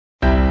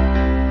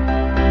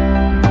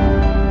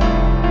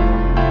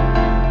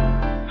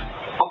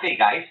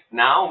guys,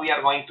 now we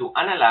are going to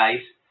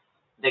analyze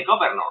the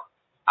governor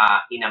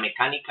in a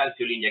mechanical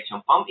fuel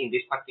injection pump. In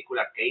this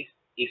particular case,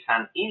 it's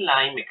an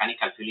inline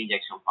mechanical fuel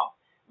injection pump.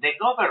 The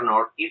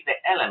governor is the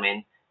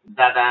element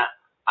that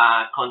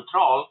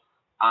controls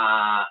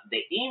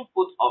the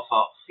input of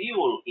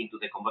fuel into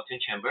the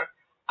combustion chamber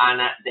and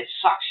the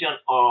suction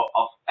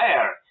of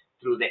air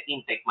through the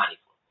intake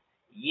manifold.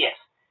 Yes,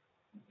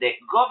 the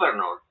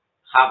governor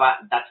have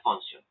that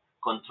function,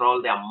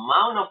 control the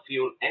amount of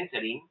fuel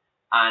entering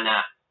and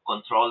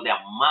control the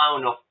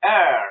amount of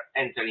air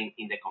entering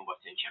in the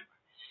combustion chamber.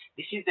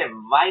 This is the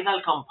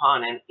vital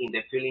component in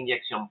the fuel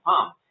injection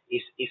pump,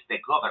 is the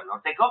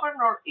governor. The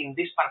governor in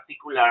this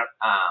particular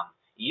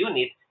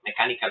unit,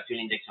 mechanical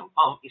fuel injection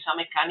pump, is a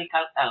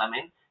mechanical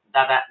element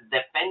that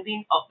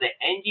depending of the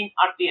engine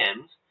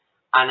RPMs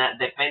and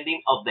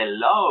depending of the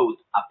load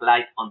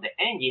applied on the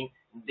engine,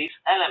 this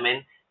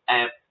element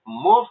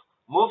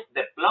move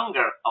the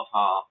plunger of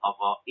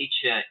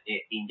each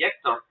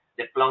injector,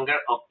 the plunger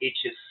of each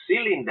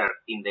cylinder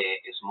in the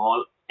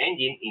small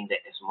engine, in the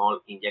small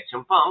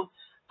injection pump,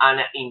 and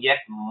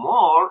inject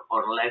more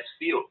or less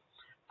fuel.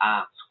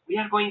 We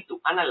are going to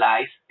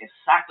analyze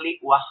exactly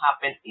what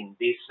happened in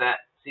this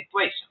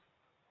situation.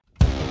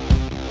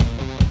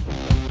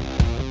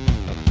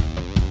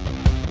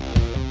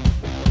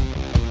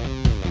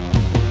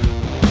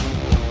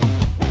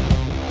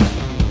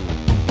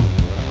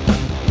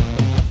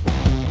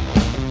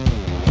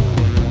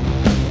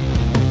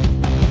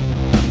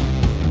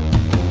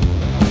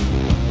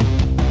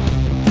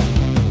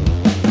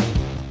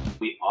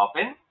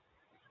 Open,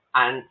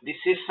 and this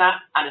is a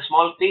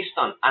small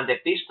piston, and the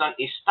piston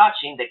is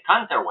touching the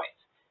counterweights.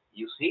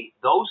 You see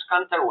those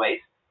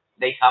counterweights,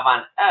 they have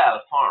an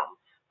L form,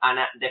 and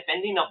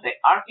depending of the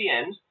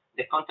RPMs,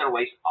 the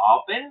counterweights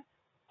open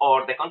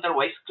or the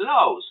counterweights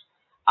close.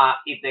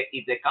 If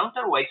the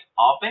counterweights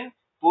open,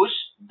 push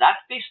that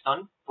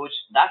piston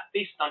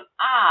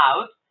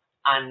out,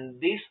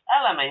 and this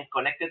element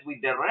connected with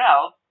the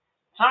rail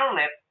turn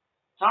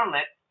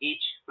it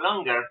each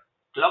plunger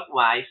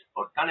clockwise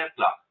or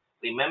counterclock.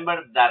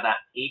 Remember that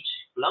each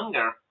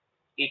plunger,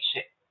 each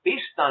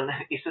piston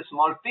is a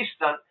small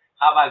piston,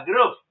 have a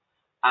groove,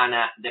 and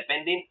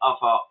depending of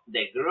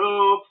the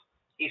groove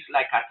is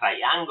like a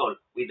triangle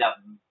with a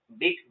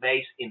big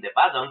base in the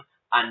bottom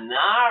and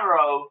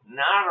narrow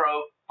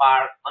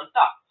part on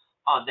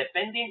top.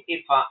 Depending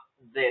if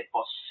the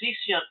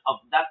position of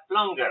that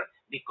plunger,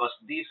 because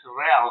this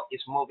rail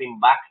is moving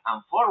back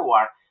and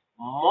forward,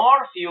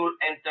 more fuel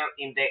enter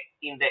in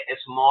the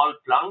small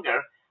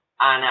plunger,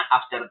 and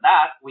after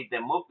that, with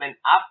the movement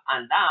up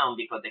and down,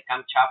 because the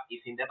camshaft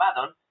is in the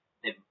bottom,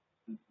 the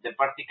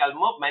vertical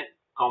movement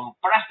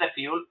compress the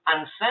fuel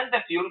and send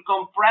the fuel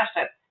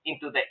compressed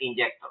into the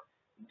injector.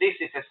 This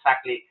is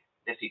exactly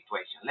the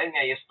situation. Let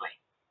me explain.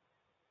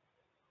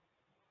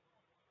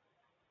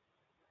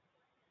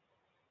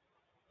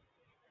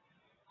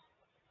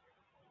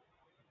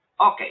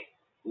 Okay,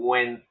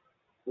 when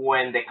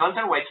the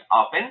counterweights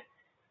open,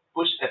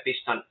 push the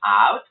piston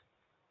out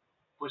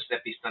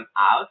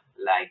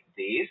like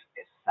this,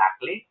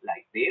 exactly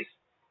like this,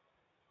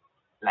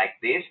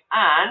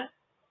 and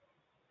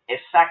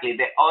exactly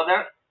the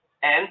other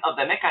end of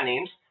the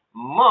mechanism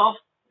move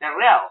the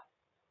rail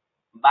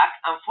back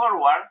and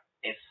forward,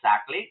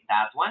 exactly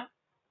that one.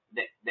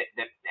 The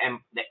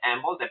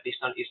envelope, the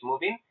piston is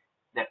moving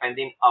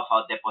depending of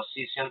the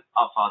position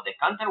of the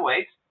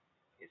counterweights,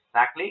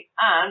 exactly,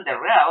 and the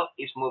rail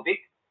is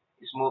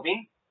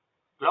moving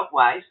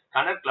clockwise,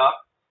 counterclock,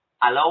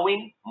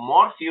 allowing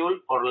more fuel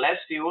or less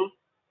fuel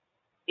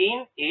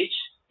in each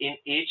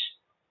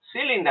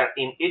cylinder,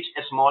 in each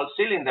small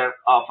cylinder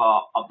of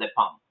the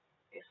pump.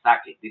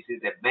 Exactly. This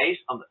is the base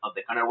of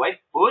the counterweight.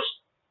 Push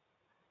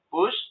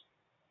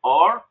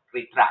or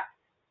retract.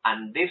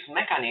 And this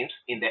mechanism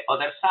in the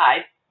other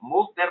side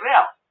move the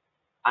rail,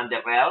 and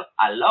the rail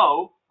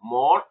allow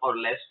more or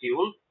less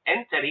fuel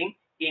entering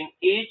in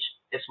each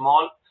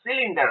small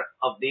cylinder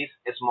of this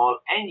small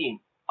engine,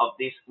 of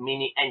this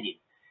mini engine.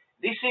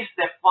 This is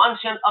the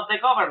function of the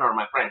governor,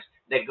 my friends.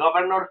 The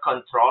governor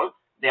controls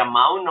the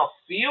amount of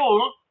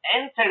fuel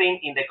entering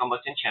in the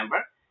combustion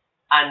chamber,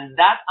 and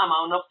that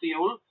amount of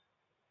fuel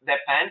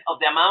depends on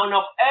the amount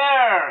of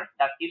air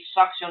that is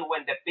suctioned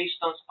when the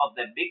pistons of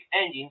the big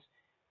engines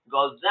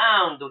go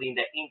down during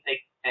the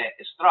intake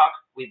stroke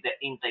with the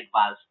intake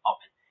valves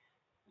open.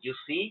 You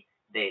see,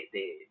 the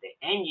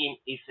engine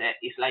is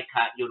like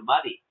your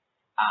body.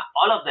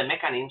 All of the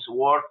mechanisms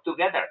work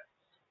together.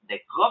 The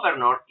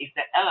governor is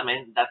the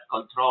element that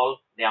controls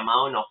the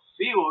amount of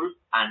fuel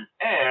and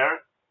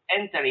air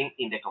entering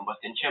in the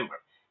combustion chamber.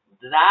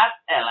 That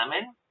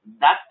element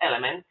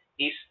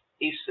is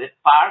a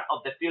part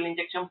of the fuel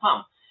injection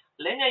pump.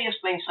 Let me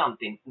explain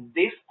something.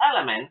 This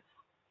element,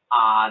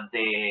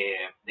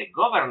 the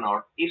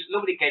governor, is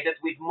lubricated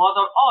with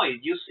motor oil.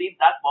 You see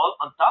that ball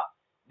on top?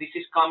 This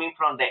is coming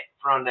from the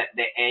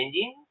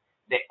engine,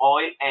 the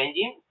oil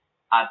engine,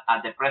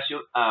 at the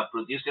pressure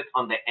produced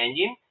on the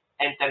engine.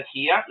 enter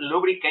here,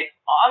 lubricate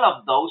all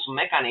of those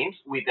mechanisms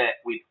with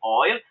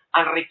oil,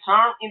 and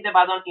return in the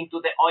bottom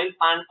into the oil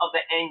pan of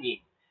the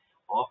engine.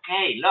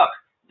 Okay, look,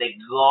 the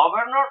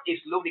governor is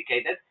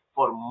lubricated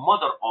for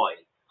motor oil.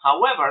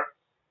 However,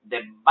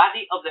 the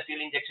body of the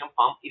fuel injection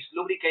pump is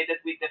lubricated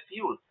with the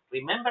fuel.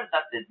 Remember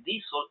that the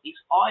diesel is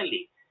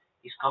oily.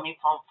 It's coming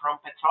from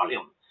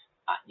petroleum.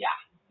 Yeah,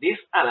 this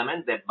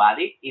element, the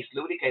body, is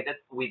lubricated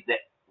with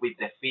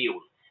the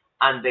fuel,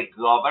 and the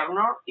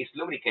governor is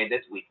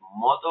lubricated with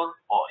motor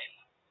oil.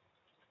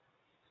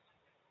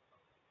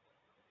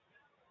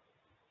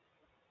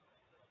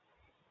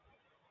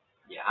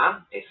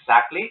 Yeah,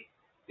 exactly.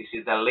 This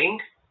is the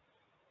link.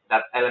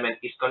 That element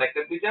is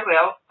connected with the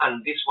rail,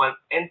 and this one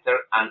enter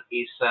and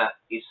is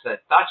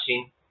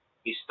touching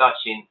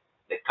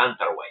the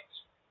counterweight.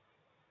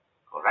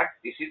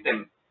 Correct. This is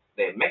the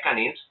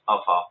mechanism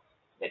of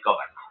the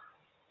governor.